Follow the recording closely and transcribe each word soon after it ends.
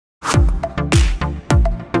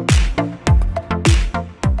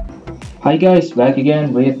Hi guys, back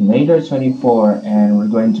again with Nader24 and we're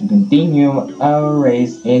going to continue our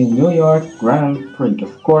race in New York Grand Prix.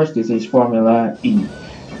 Of course, this is Formula E.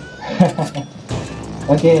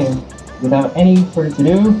 Okay, without any further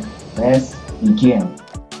ado, let's begin.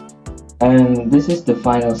 And this is the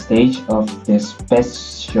final stage of this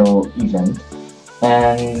special event,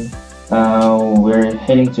 and we're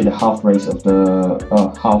heading to the half race of the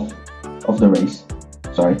race.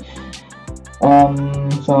 Sorry.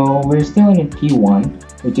 So we're still in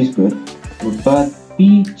P1, which is good, but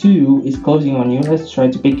P2 is closing on you. Let's try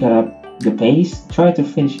to pick up the pace. Try to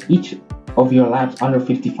finish each of your laps under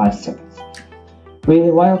 55 seconds,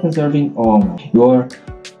 while conserving your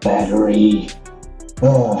battery.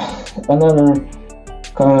 Another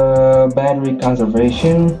battery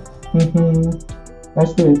conservation.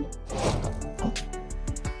 Let's do it.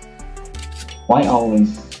 Why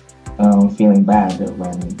always feeling bad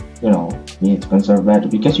when you need to conserve battery?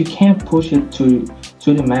 Because you can't push it to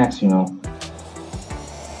the max.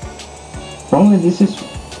 Probably this is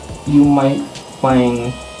you might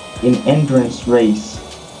find in endurance race.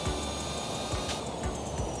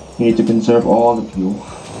 You need to conserve all the fuel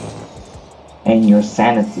and your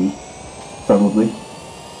sanity, probably.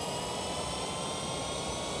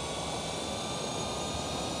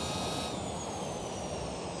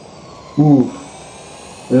 Ooh,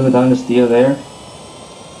 a little down the steel there.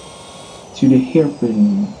 To the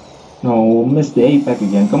hairpin. No, missed the apex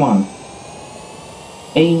again. Come on.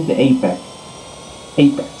 Aim the apex.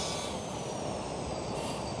 Apex.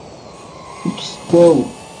 Oops. Whoa.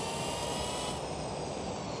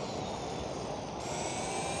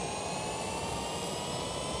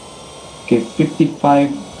 Okay,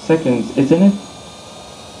 55 seconds, isn't it?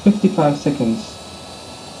 55 seconds.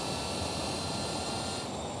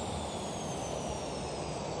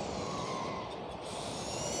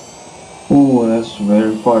 Oh, that's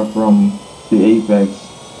very far from the apex.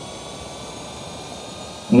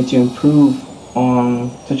 I need to improve on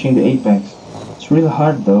touching the apex. It's really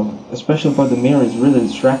hard though, especially for the mirror. It's really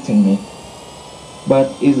distracting me. But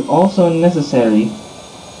it's also necessary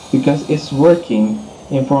because it's working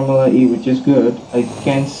in Formula E, which is good. I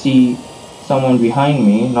can see someone behind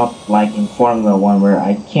me, not like in Formula 1 where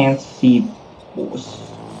I can't see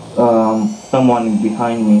someone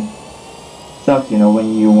behind me. Sucks,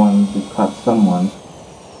 when you want to cut someone,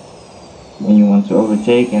 when you want to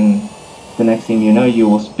overtake, and the next thing you know, you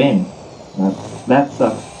will spin. That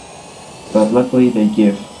sucks. But luckily they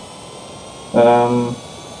give a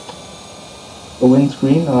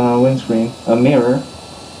windscreen, a mirror,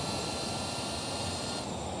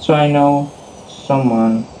 so I know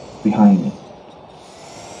someone behind me.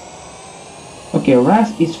 Okay,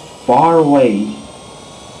 Ras is far away.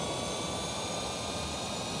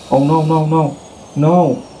 Oh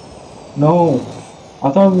no! I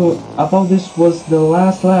thought this was the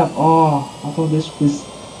last lap. Oh, I thought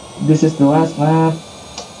this is the last lap.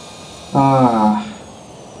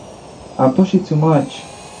 I pushed it too much.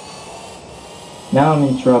 Now I'm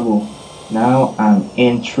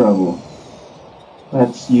in trouble.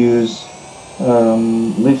 Let's use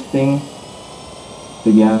lifting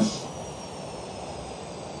the gas.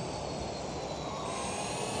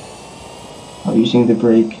 I'm using the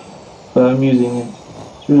brake, but I'm using it.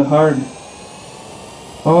 It's really hard.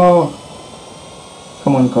 Oh,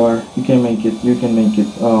 come on, car. You can make it.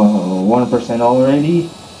 Oh, 1%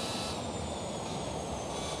 already.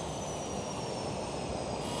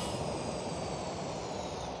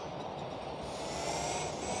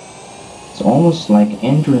 It's almost like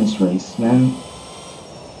endurance race, man.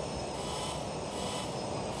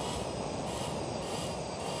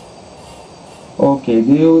 Okay,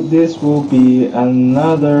 this will be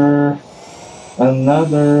another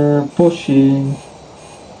pushing.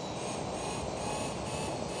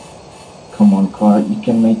 Come on, car, you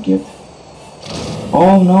can make it.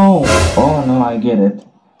 Oh no, I get it.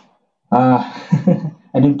 I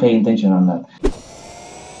didn't pay attention on that.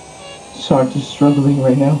 Sorry, just struggling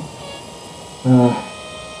right now.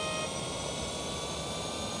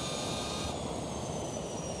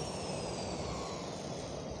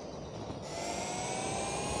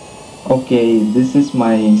 Okay, this is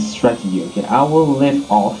my strategy. Okay, I will lift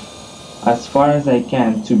off as far as I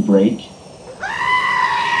can to brake,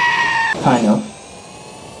 kind of,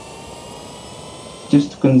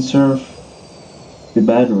 just to conserve the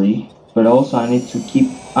battery, but also I need to keep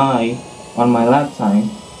eye on my lap time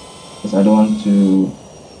because I don't want to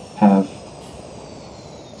have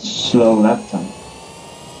slow lap time.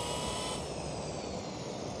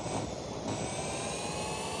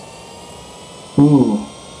 Ooh,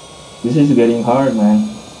 this is getting hard, man.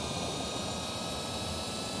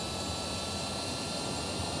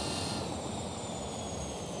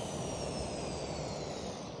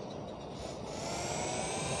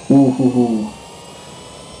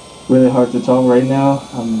 Really hard to talk right now.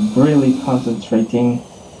 I'm really concentrating.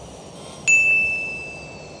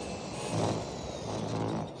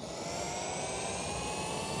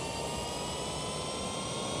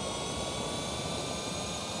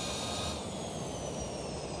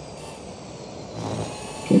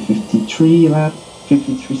 Okay, 53 laps,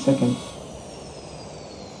 53 seconds.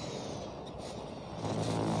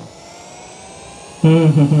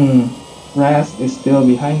 Rast is still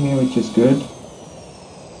behind me, which is good.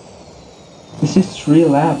 This is 3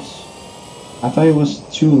 laps. I thought it was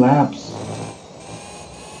 2 laps.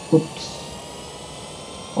 Oops.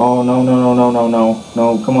 Oh no,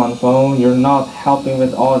 no, come on phone, you're not helping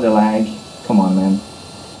with all the lag. Come on, man.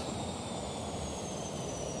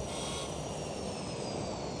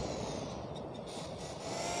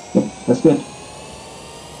 Yep, that's good.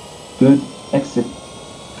 Good exit,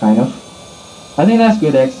 kind of. I think that's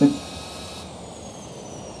good exit.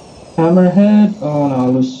 Hammerhead. Oh no, I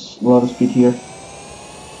lose a lot of speed here.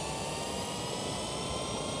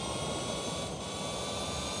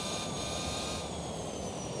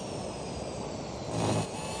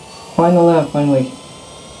 Final lap, finally.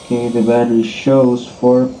 Okay, the battery shows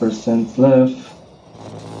 4% left.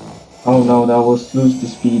 Oh no, that was lose the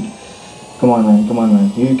speed. Come on, man.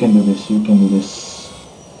 You can do this.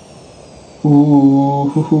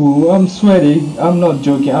 Ooh, I'm sweating. I'm not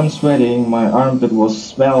joking. I'm sweating. My armpit will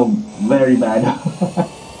smell very bad.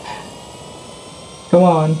 Come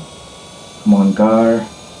on, car.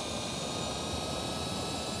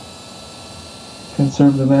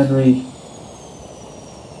 Conserve the battery.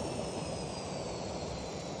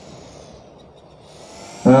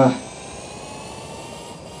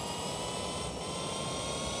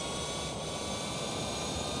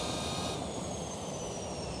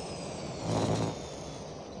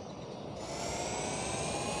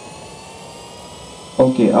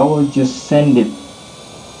 Okay, I will just send it.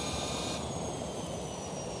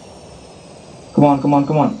 Come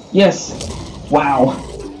on. Yes! Wow!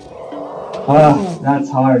 That's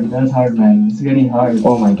hard, man. It's getting hard.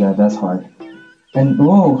 Oh my god, that's hard. And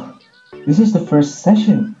whoa! This is the first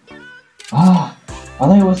session. I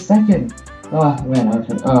thought it was second. Oh man,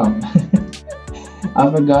 I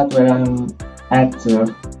forgot where I'm at.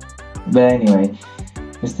 But anyway,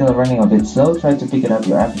 you're still running a bit slow. Try to pick it up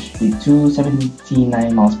your average speed to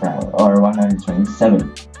 79 miles per hour or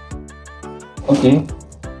 127. Okay.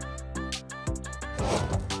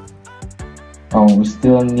 Oh, we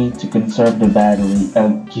still need to conserve the battery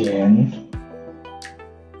again.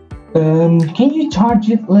 Can you charge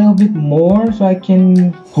it a little bit more so I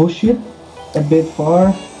can push it a bit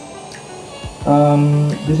far?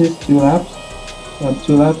 This is 2 laps.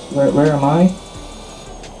 2 laps. Where am I?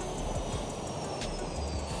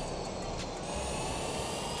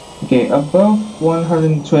 Okay, above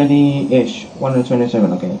 120-ish.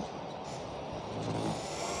 127, okay.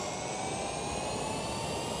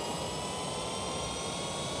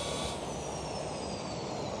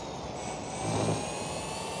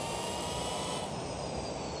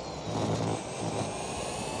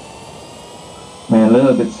 Man, a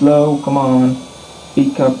little bit slow, come on.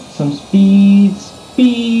 Pick up some speed.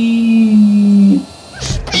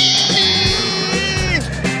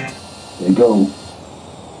 There you go.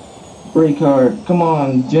 Brake hard, come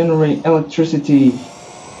on, generate electricity.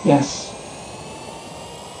 Yes.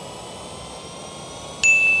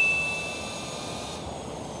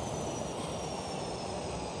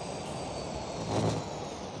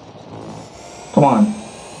 Come on.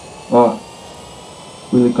 Oh,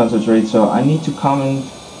 really concentrate. So I need to comment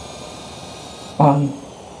on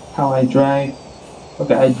how I drive.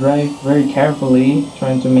 Okay, I drive very carefully,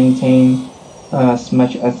 trying to maintain as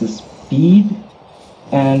much as the speed.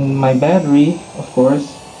 And my battery, of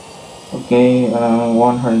course, okay,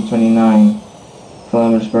 129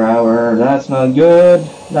 kilometers per hour. That's not good.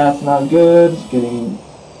 It's getting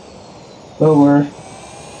lower.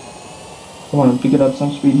 Come on, pick it up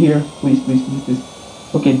some speed here, please.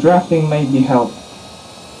 Okay, drafting may be help.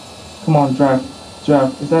 Come on, draft.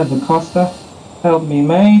 Is that the Costa? Help me,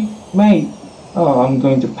 mate. Oh, I'm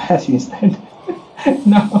going to pass you instead.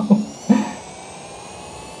 No.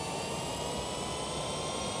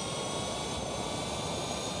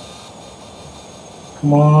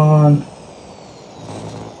 Come on.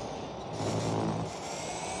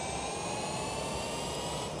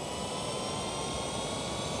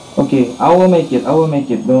 Okay, I will make it.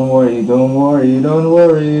 Don't worry.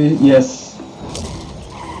 Yes.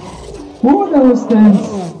 Ooh, that was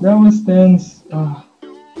tense.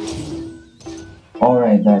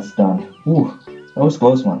 Alright, that's done. Ooh, that was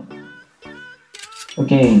close one.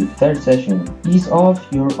 Okay, third session. Ease off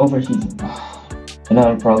your overheating.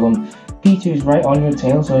 Another problem, P2 is right on your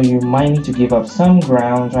tail, so you might need to give up some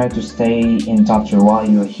ground trying to stay in top tier while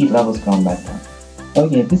your heat levels come back down.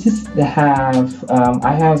 Okay, this is the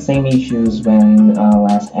I have same issues when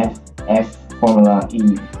last F Formula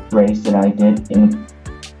E race that I did in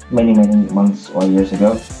many months or years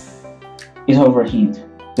ago. Is overheat.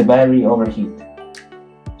 The battery overheat.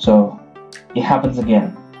 So it happens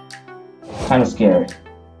again. Kind of scary.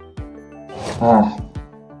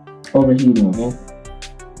 Overheating, okay?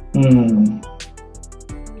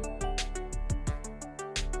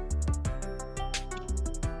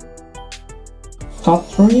 Top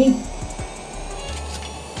 3?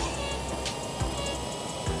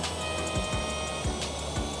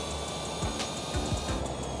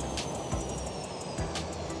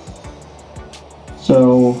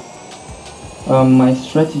 So my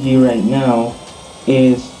strategy right now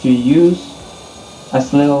is to use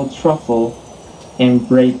as little throttle and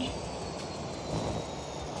brake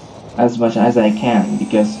as much as I can,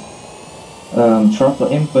 because throttle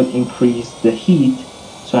input increase the heat,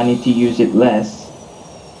 so I need to use it less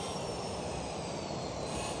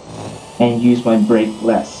and use my brake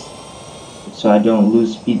less, so I don't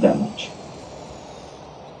lose speed that much.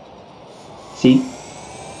 See?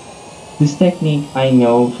 This technique I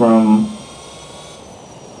know from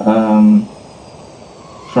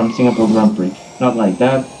Singapore Grand Prix. Not like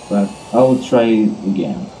that, but I will try it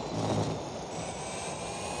again.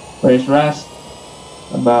 Where's Rast?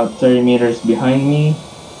 About 30 meters behind me.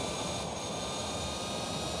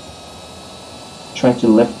 Try to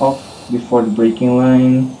lift off before the braking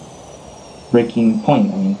line. Braking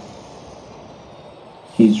point, I mean.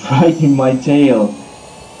 He's right in my tail.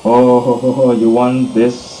 Oh, you want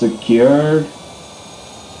this secured?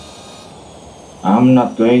 I'm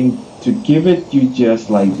not going to give it you just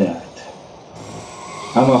like that.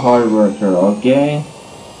 I'm a hard worker, okay?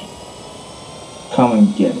 Come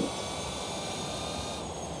and get it.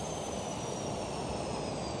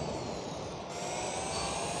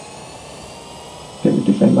 Gotta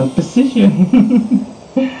defend my position.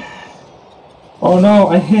 Oh no,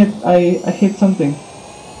 I hit something.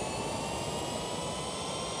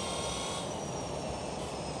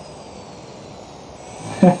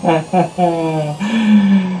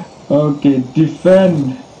 Okay,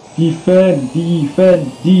 defend.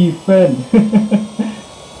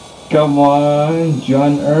 Come on,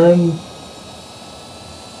 John Earn.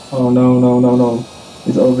 Oh no.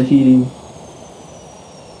 It's overheating.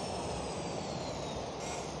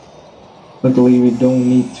 Luckily we don't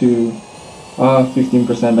need to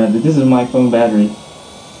 15% battery. This is my phone battery,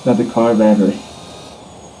 not the car battery.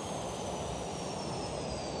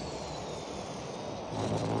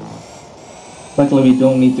 Luckily we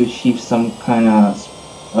don't need to achieve some kind of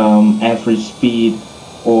average speed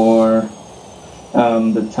or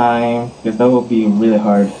the time, because that will be really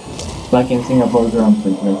hard, like in Singapore Grand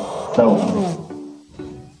Prix. So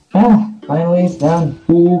finally it's done.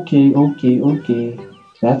 Okay,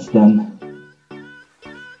 that's done.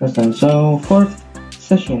 So fourth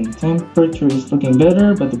session, temperature is looking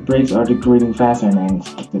better, but the brakes are degrading faster than I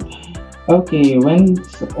expected. Okay, when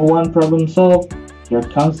one problem solved, here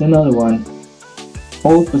comes another one.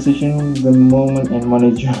 Hold position the moment and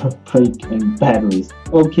monitor brake and batteries.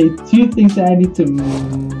 Okay, two things I need to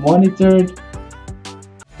monitor.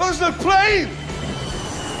 Where's the plane?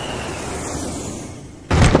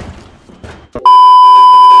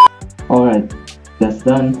 Alright, that's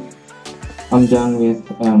done. I'm done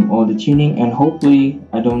with all the tuning, and hopefully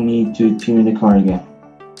I don't need to tune the car again,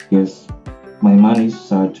 because my money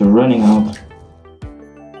starts running out.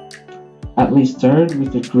 At least third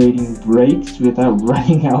with the grading brakes without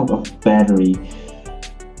running out of battery.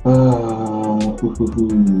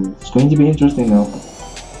 It's going to be interesting though.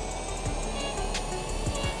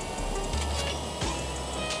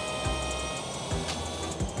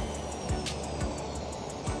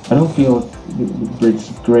 I don't feel the brakes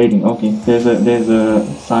grading. Okay, there's a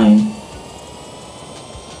sign.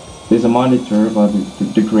 There's a monitor about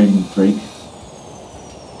the grading brake.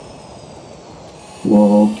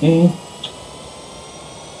 Well, okay.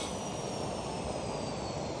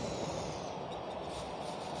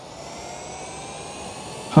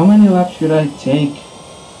 How many laps should I take?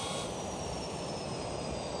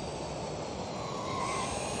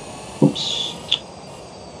 Oops.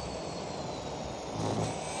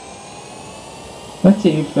 Let's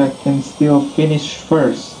see if I can still finish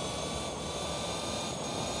first.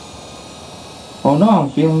 Oh no,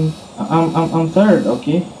 I'm third,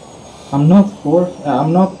 okay? I'm not fourth,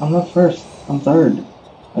 I'm not first, I'm third.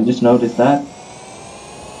 I just noticed that.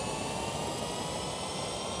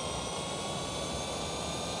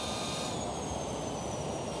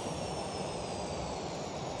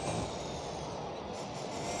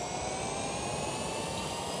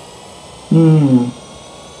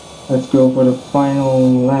 Let's go for the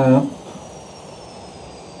final lap.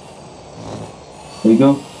 Here we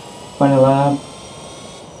go. Final lap.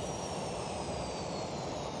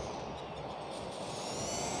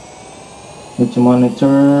 Need to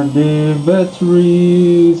monitor the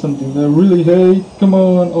battery. Something that I really hate. Come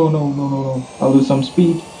on. Oh no, no, no, no. I'll lose some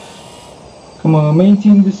speed. Come on,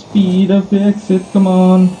 maintain the speed of the exit. Come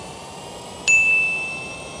on.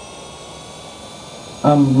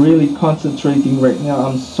 I'm really concentrating right now.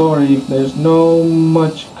 I'm sorry if there's no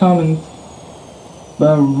much comment, but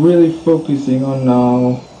I'm really focusing on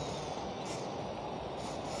now.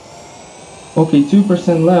 Okay,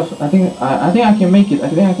 2% left. I think I can make it. I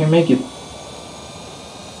think I can make it.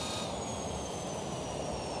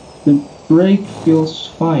 The brake feels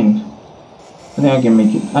fine. I think I can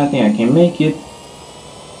make it. I think I can make it.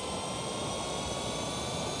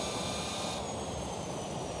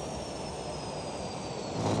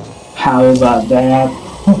 How about that?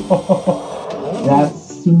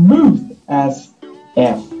 That's smooth as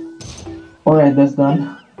F. Alright, that's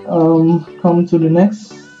done. Come to the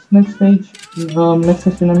next stage. Next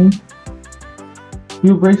section, I mean.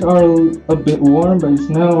 Your brakes are a bit warm, but it's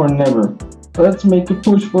now or never. Let's make a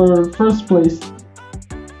push for first place.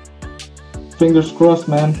 Fingers crossed,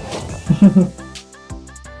 man.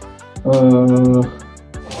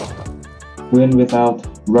 Win without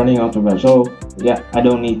running out of gas. So yeah, I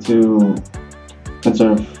don't need to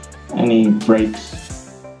conserve any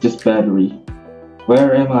brakes, just battery.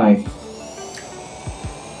 Where am I?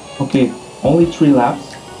 Okay, only 3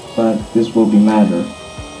 laps, but this will be matter.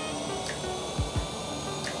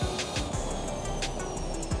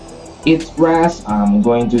 It's grass. I'm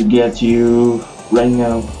going to get you right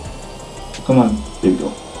now. Come on, there you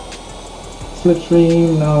go.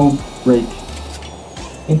 Slipstream, now brake.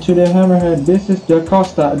 Into the hammerhead. This is the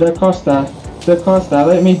Costa,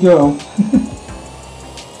 let me go.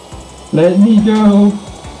 Let me go.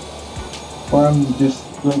 Or I'm just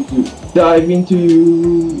going to dive into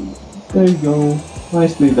you. There you go.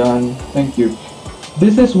 Nicely done. Thank you.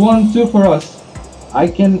 This is 1-2 for us. I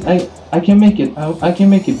can make it. I can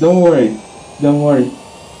make it. Don't worry. Don't worry.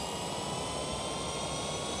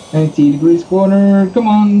 90 degrees corner. Come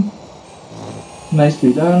on.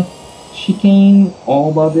 Nicely done. Chicane.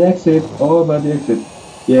 All about the exit. All about the exit.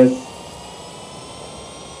 Yes.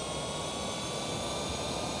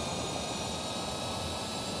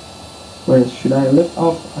 Where should I lift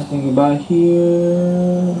off? I think about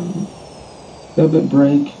here. Little bit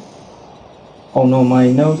brake. Oh no, my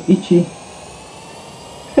nose itchy.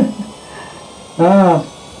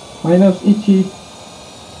 My nose itchy.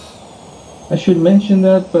 I should mention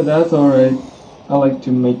that, but that's alright. I like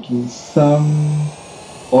to making some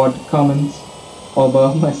odd comments all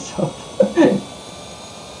about myself.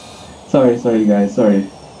 sorry guys, sorry.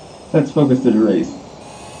 Let's focus to the race.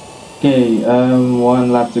 Okay,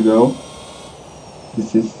 1 lap to go.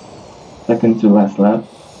 This is second to last lap.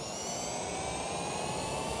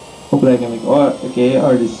 Hopefully I can make, oh, okay,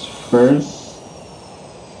 or this first.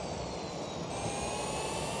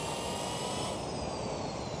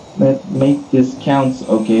 Let's make this counts,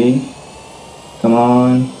 okay? Come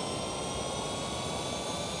on.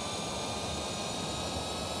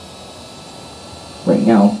 Right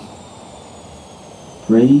now.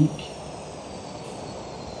 Brake.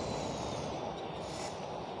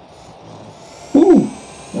 Ooh,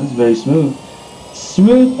 that's very smooth.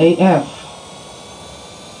 Smooth AF.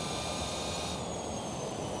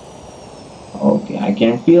 Okay, I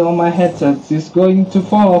can feel on my headset it's going to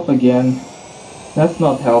fall off again. That's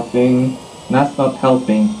not helping. That's not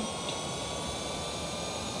helping.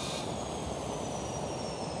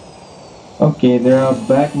 Okay, there are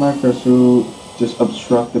back markers who just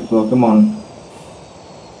obstruct the flow. Come on.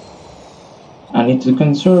 I need to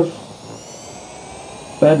conserve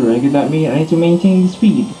battery. That means I need to maintain the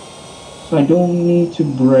speed. So I don't need to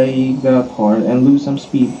brake that hard and lose some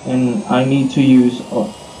speed. And I need to use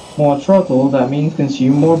more throttle. That means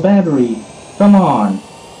consume more battery. Come on.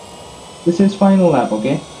 This is final lap,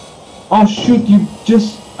 okay? Oh shoot, you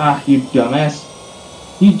just... you dumbass.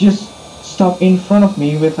 You just stopped in front of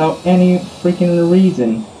me without any freaking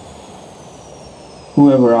reason.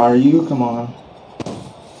 Whoever are you, come on.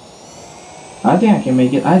 I think I can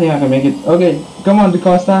make it, I think I can make it. Okay, come on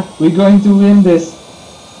DaCosta, we're going to win this.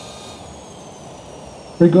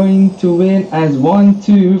 We're going to win as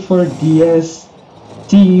 1-2 for DS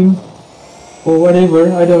team. Or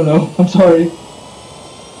whatever, I don't know, I'm sorry.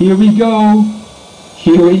 Here we go.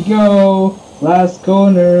 Here we go. Last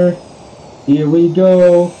corner. Here we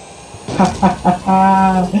go.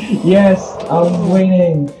 Yes, I'm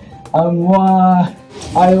winning. I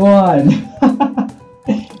won.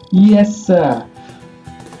 Yes, sir.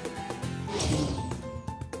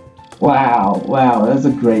 Wow, wow, that's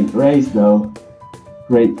a great race though.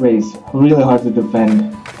 Great race. Really hard to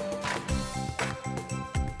defend.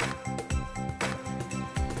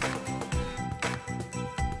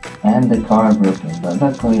 And the car broken, but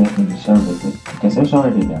luckily I can service it because it's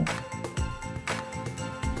already done.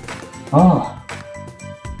 Oh,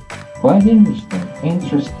 quite interesting.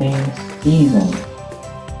 Interesting season.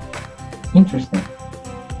 Interesting.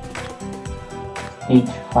 Stage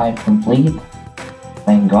 5 complete.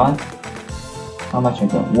 Thank God. How much I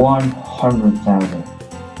got? 100,000.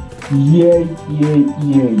 Yay, yay,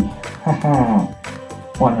 yay. Haha.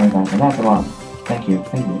 100,000. That's a lot. Thank you,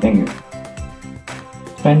 thank you, thank you.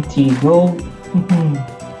 20 gold.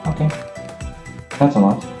 Okay. That's a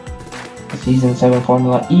lot. The Season 7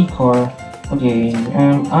 Formula E car. Okay,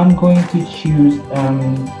 I'm going to choose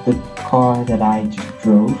the car that I just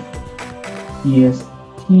drove. Yes,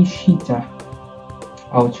 Tishita.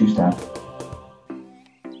 I'll choose that.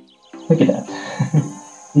 Look at that.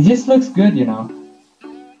 It just looks good, you know.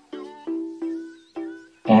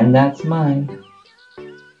 And that's mine.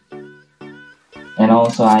 And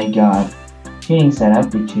also I got tuning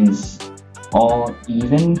setup, which is all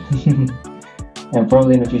even. And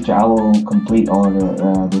probably in the future I will complete all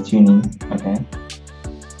the tuning. Okay.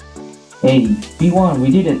 Hey, V1,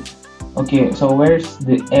 we did it. Okay, so where's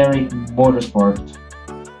the Eric Motorsport?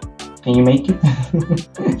 Can you make it?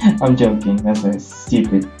 I'm joking. That's so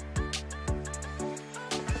stupid.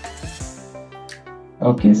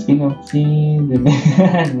 Okay, speaking of the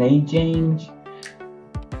name change.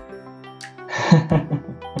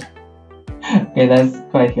 Okay, that's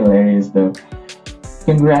quite hilarious though.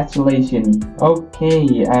 Congratulations. Okay,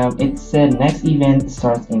 it said next event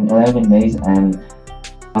starts in 11 days, and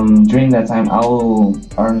during that time I will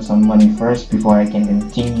earn some money first before I can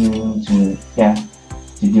continue to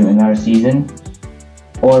do another season.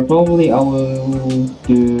 Or probably I will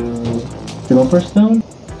do Silverstone.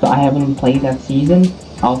 So I haven't played that season.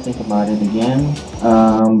 I'll think about it again.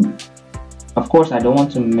 Of course I don't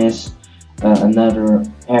want to miss another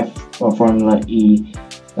F or Formula E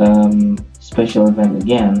special event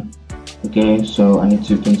again. Okay, so I need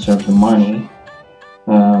to conserve the money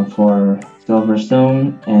for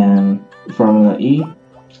Silverstone and Formula E,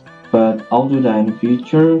 but I'll do that in the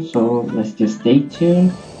future. So let's just stay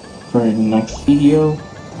tuned for the next video.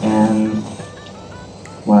 And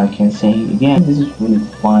what I can say again, this is really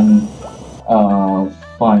fun,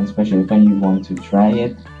 especially when you want to try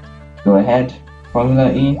it. Go ahead.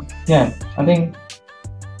 Formula E, yeah, I think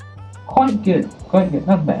quite good,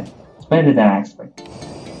 not bad. It's better than I expected.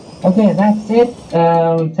 Okay, that's it.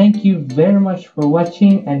 Thank you very much for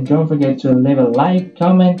watching, and don't forget to leave a like,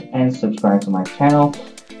 comment, and subscribe to my channel.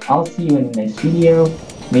 I'll see you in the next video.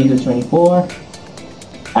 Major 24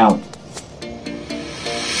 out.